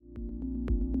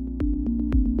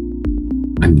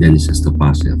I'm Dennis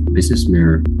Estopase of Business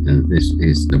Mirror, and this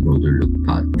is the Broader Look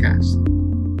podcast.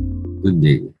 Good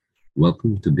day.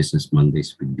 Welcome to Business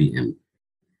Mondays with BM,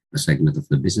 a segment of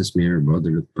the Business Mirror Broader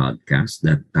Look podcast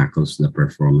that tackles the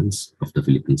performance of the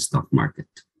Philippine stock market.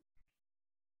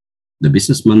 The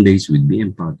Business Mondays with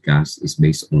BM podcast is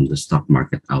based on the stock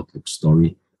market outlook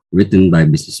story written by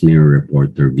Business Mirror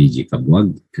reporter VG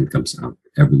Kabwag and comes out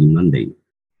every Monday.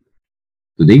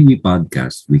 Today, we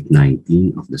podcast week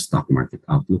 19 of the stock market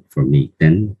outlook for May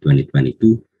 10,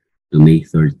 2022 to May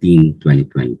 13,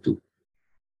 2022.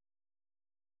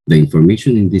 The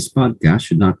information in this podcast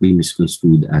should not be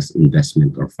misconstrued as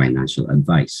investment or financial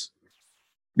advice.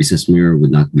 Business Mirror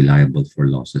would not be liable for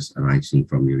losses arising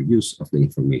from your use of the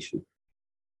information.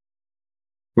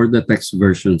 For the text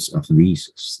versions of these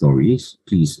stories,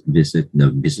 please visit the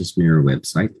Business Mirror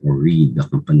website or read the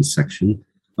company section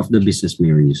of the Business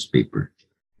Mirror newspaper.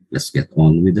 Let's get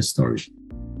on with the story.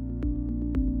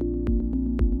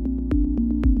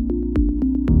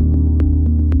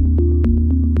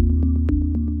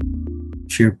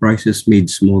 Share prices made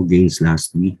small gains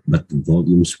last week, but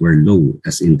volumes were low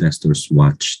as investors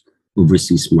watched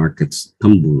overseas markets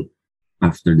tumble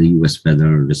after the U.S.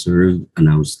 Federal Reserve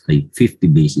announced a 50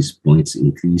 basis points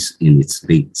increase in its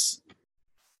rates.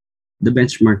 The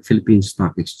benchmark Philippine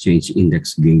Stock Exchange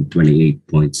Index gained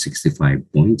 28.65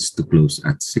 points to close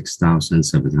at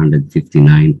 6,759.90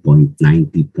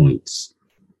 points.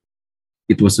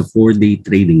 It was a four-day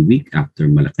trading week after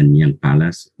Malacanang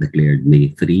Palace declared May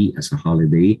 3 as a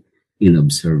holiday in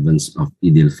observance of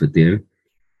Eid al-Fitr,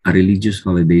 a religious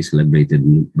holiday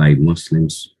celebrated by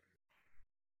Muslims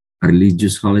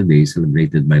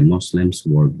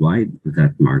worldwide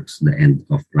that marks the end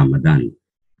of Ramadan.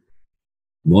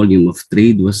 Volume of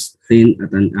trade was thin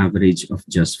at an average of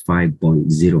just 5.04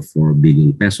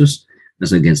 billion pesos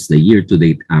as against the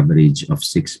year-to-date average of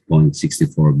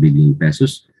 6.64 billion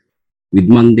pesos, with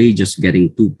Monday just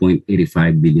getting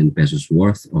 2.85 billion pesos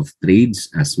worth of trades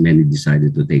as many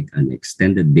decided to take an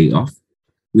extended day off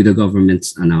with the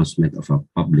government's announcement of a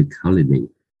public holiday.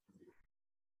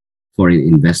 Foreign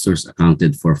investors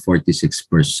accounted for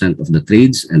 46% of the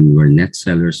trades and were net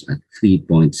sellers at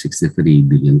 3.63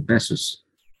 billion pesos.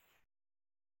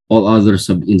 All other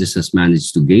sub-indices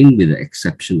managed to gain with the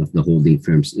exception of the holding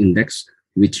firms index,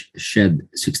 which shed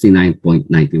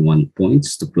 69.91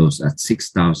 points to close at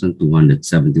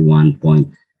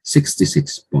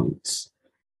 6,271.66 points.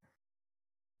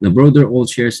 The broader all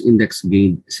shares index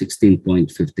gained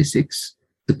 16.56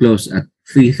 to close at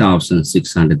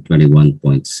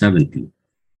 3,621.70.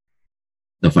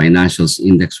 The financials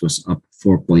index was up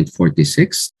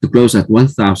 4.46 to close at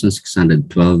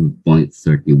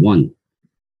 1,612.31.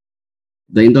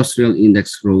 The industrial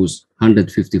index rose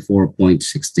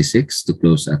 154.66 to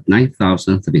close at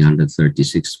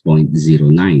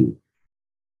 9,336.09.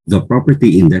 The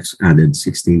property index added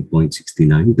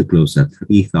 16.69 to close at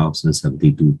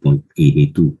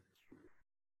 3,072.82.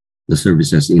 The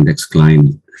services index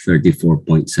climbed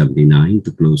 34.79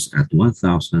 to close at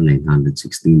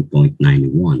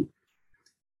 1,916.91.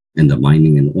 And the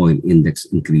mining and oil index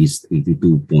increased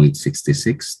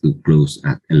 82.66 to close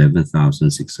at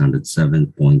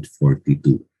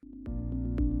 11,607.42.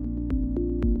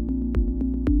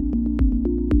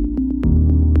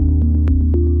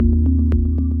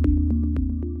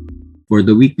 For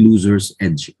the week, losers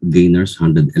edged gainers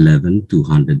 111 to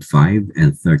 105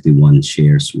 and 31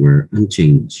 shares were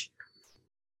unchanged.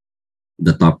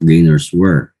 The top gainers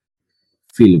were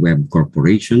PhilWeb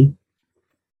Corporation,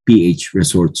 PH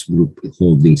Resorts Group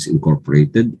Holdings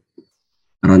Incorporated,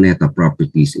 Araneta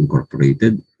Properties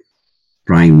Incorporated,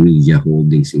 Prime Media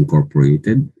Holdings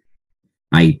Incorporated,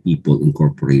 iPeople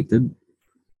Incorporated,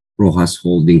 Rojas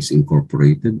Holdings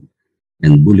Incorporated,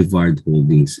 and Boulevard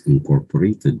Holdings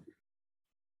Incorporated.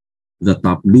 The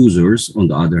top losers, on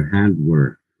the other hand,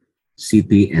 were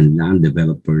City and Land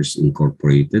Developers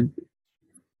Incorporated,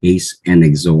 Ace and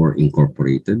Exor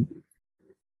Incorporated,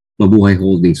 Mabuhay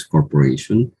Holdings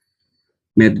Corporation,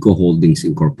 Medco Holdings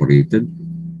Incorporated,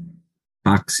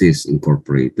 Paxis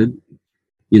Incorporated,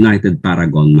 United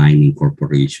Paragon Mining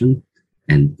Corporation,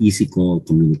 and EasyCall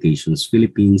Communications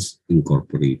Philippines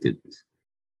Incorporated.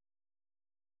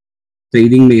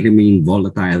 Trading may remain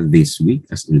volatile this week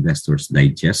as investors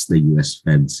digest the U.S.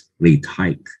 Fed's rate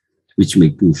hike, which may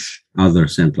push other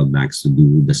central banks to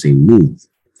do the same move.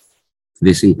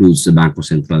 This includes the Bangko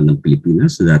Sentral ng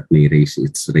Pilipinas that may raise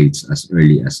its rates as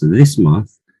early as this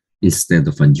month instead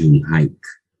of a June hike.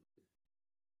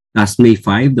 Last May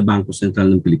 5, the Bangko Sentral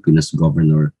ng Pilipinas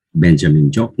Governor Benjamin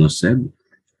Diokno said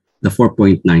the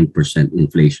 4.9%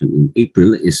 inflation in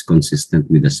April is consistent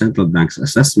with the central bank's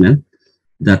assessment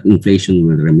that inflation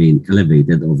will remain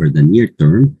elevated over the near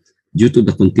term due to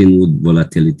the continued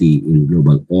volatility in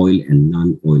global oil and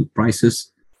non-oil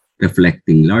prices,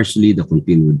 reflecting largely the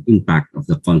continued impact of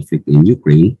the conflict in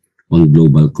Ukraine on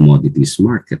global commodities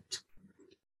market.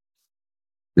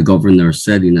 The governor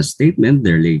said in a statement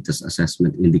their latest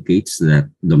assessment indicates that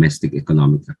domestic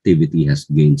economic activity has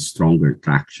gained stronger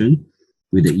traction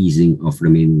with the easing of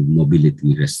remaining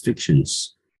mobility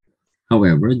restrictions.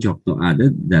 However, Jokno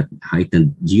added that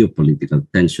heightened geopolitical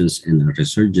tensions and a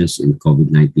resurgence in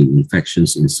COVID-19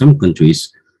 infections in some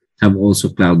countries have also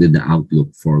clouded the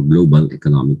outlook for global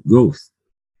economic growth.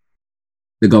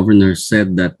 The governor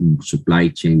said that supply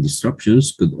chain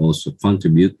disruptions could also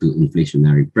contribute to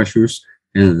inflationary pressures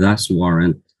and thus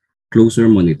warrant closer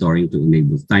monitoring to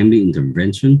enable timely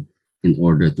intervention in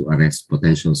order to arrest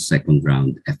potential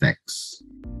second-round effects.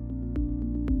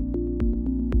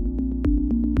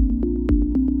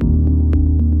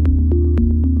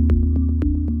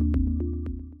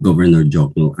 Governor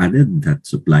Jokno added that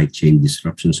supply chain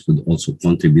disruptions could also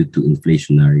contribute to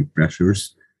inflationary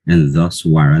pressures and thus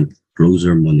warrant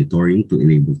closer monitoring to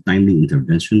enable timely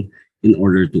intervention in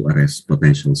order to arrest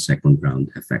potential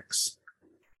second-round effects.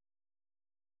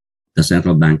 The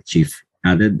central bank chief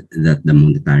added that the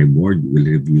Monetary Board will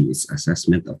review its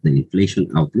assessment of the inflation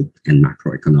outlook and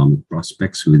macroeconomic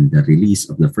prospects with the release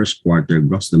of the first quarter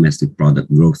gross domestic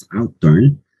product growth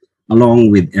outturn,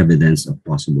 along with evidence of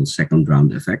possible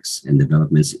second-round effects and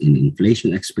developments in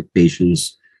inflation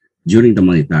expectations during the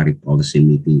monetary policy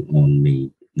meeting on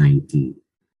May 19.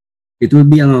 It will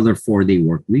be another 4-day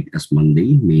work week as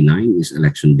Monday, May 9, is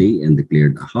election day and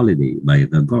declared a holiday by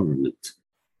the government.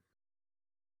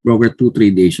 Broker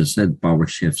 2Trade Asia said power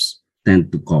shifts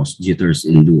tend to cause jitters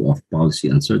in lieu of policy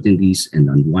uncertainties and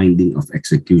unwinding of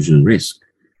execution risk,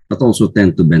 but also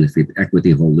tend to benefit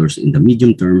equity holders in the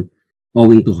medium term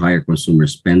owing to higher consumer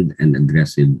spend and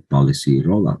aggressive policy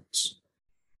rollouts.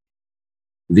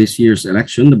 This year's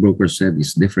election, the broker said,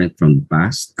 is different from the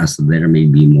past as there may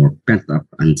be more pent-up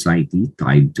anxiety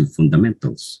tied to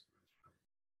fundamentals.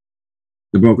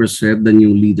 The broker said the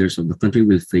new leaders of the country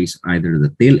will face either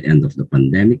the tail end of the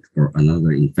pandemic or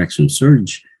another infection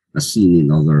surge, as seen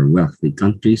in other wealthy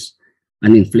countries,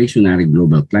 an inflationary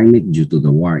global climate due to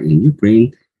the war in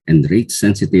Ukraine, and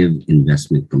rate-sensitive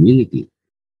investment community.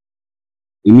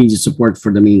 Immediate support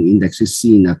for the main index is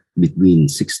seen at between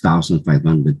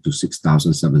 6,500 to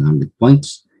 6,700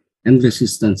 points and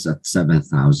resistance at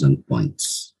 7,000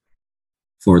 points.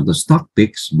 For the stock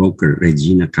picks, broker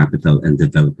Regina Capital and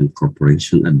Development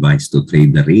Corporation advised to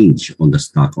trade the range on the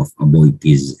stock of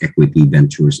Aboitiz Equity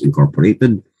Ventures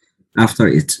Incorporated after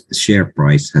its share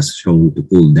price has shown to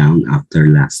cool down after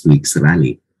last week's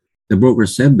rally. The broker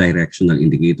said directional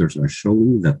indicators are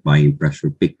showing that buying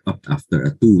pressure picked up after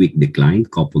a 2-week decline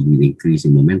coupled with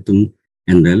increasing momentum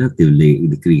and relatively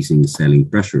decreasing selling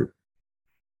pressure.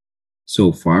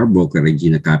 So far, broker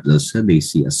Regina Capital said they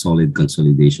see a solid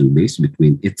consolidation base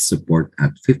between its support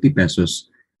at 50 pesos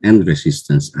and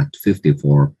resistance at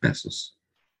 54 pesos.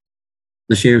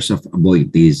 The shares of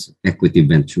Aboitiz Equity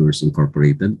Ventures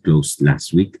Incorporated closed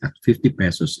last week at 50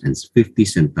 pesos and 50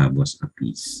 centavos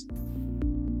apiece.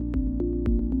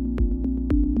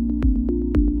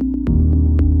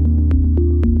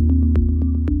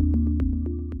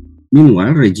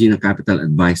 Meanwhile, Regina Capital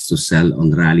advised to sell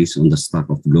on rallies on the stock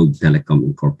of Globe Telecom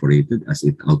Incorporated as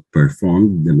it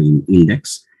outperformed the main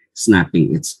index,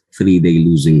 snapping its three-day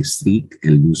losing streak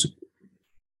and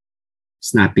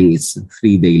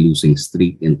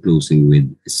closing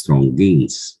with strong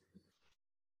gains.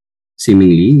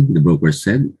 Seemingly, the broker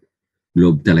said,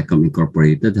 Globe Telecom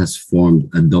Incorporated has formed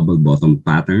a double bottom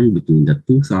pattern between the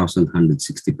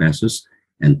 2,160 pesos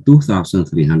and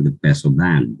 2,300 peso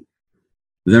band,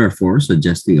 therefore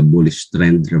suggesting a bullish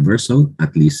trend reversal,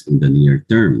 at least in the near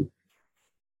term.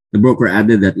 The broker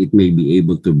added that it may be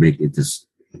able to break its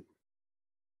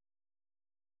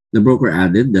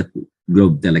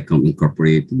Globe Telecom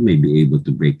Incorporated may be able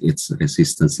to break its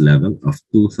resistance level of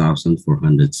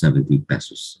 2,470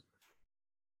 pesos.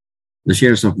 The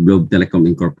shares of Globe Telecom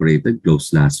Incorporated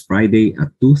closed last Friday at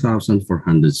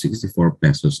 2,464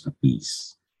 pesos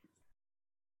apiece.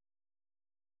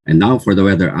 And now for the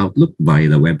weather outlook by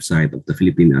the website of the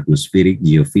Philippine Atmospheric,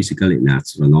 Geophysical, and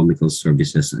Astronomical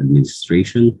Services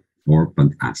Administration, or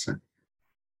PAGASA.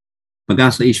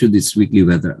 PAGASA issued its weekly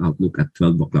weather outlook at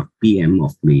 12 o'clock p.m.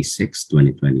 of May 6,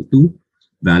 2022,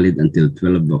 valid until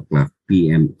 12 o'clock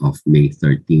p.m. of May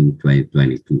 13,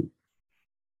 2022.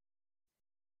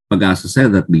 PAGASA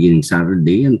said that beginning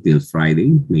Saturday until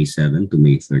Friday, May 7 to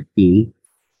May 13,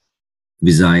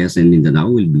 Visayas and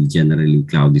Mindanao will be generally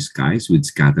cloudy skies with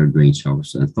scattered rain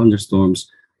showers and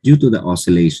thunderstorms, due to the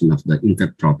oscillation of the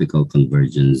intertropical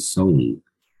convergence zone.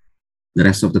 The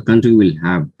rest of the country will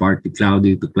have partly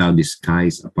cloudy to cloudy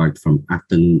skies apart from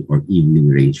afternoon or evening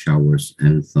rain showers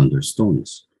and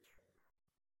thunderstorms.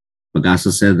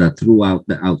 Pag-asa said that throughout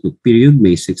the outlook period,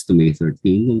 May 6 to May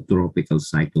 13, no tropical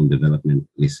cyclone development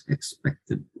is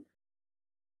expected.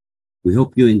 We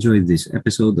hope you enjoyed this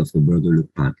episode of the Broader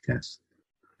Look podcast.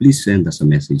 Please send us a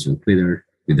message on Twitter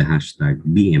with the hashtag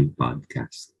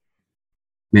BMPodcast.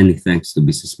 Many thanks to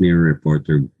Business Mirror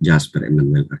reporter Jasper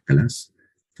Emmanuel Arcalas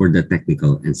for the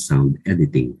technical and sound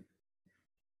editing.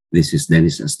 This is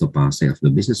Dennis Estopase of the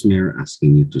Business Mirror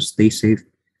asking you to stay safe,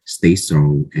 stay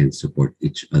strong, and support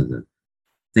each other.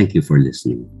 Thank you for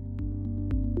listening.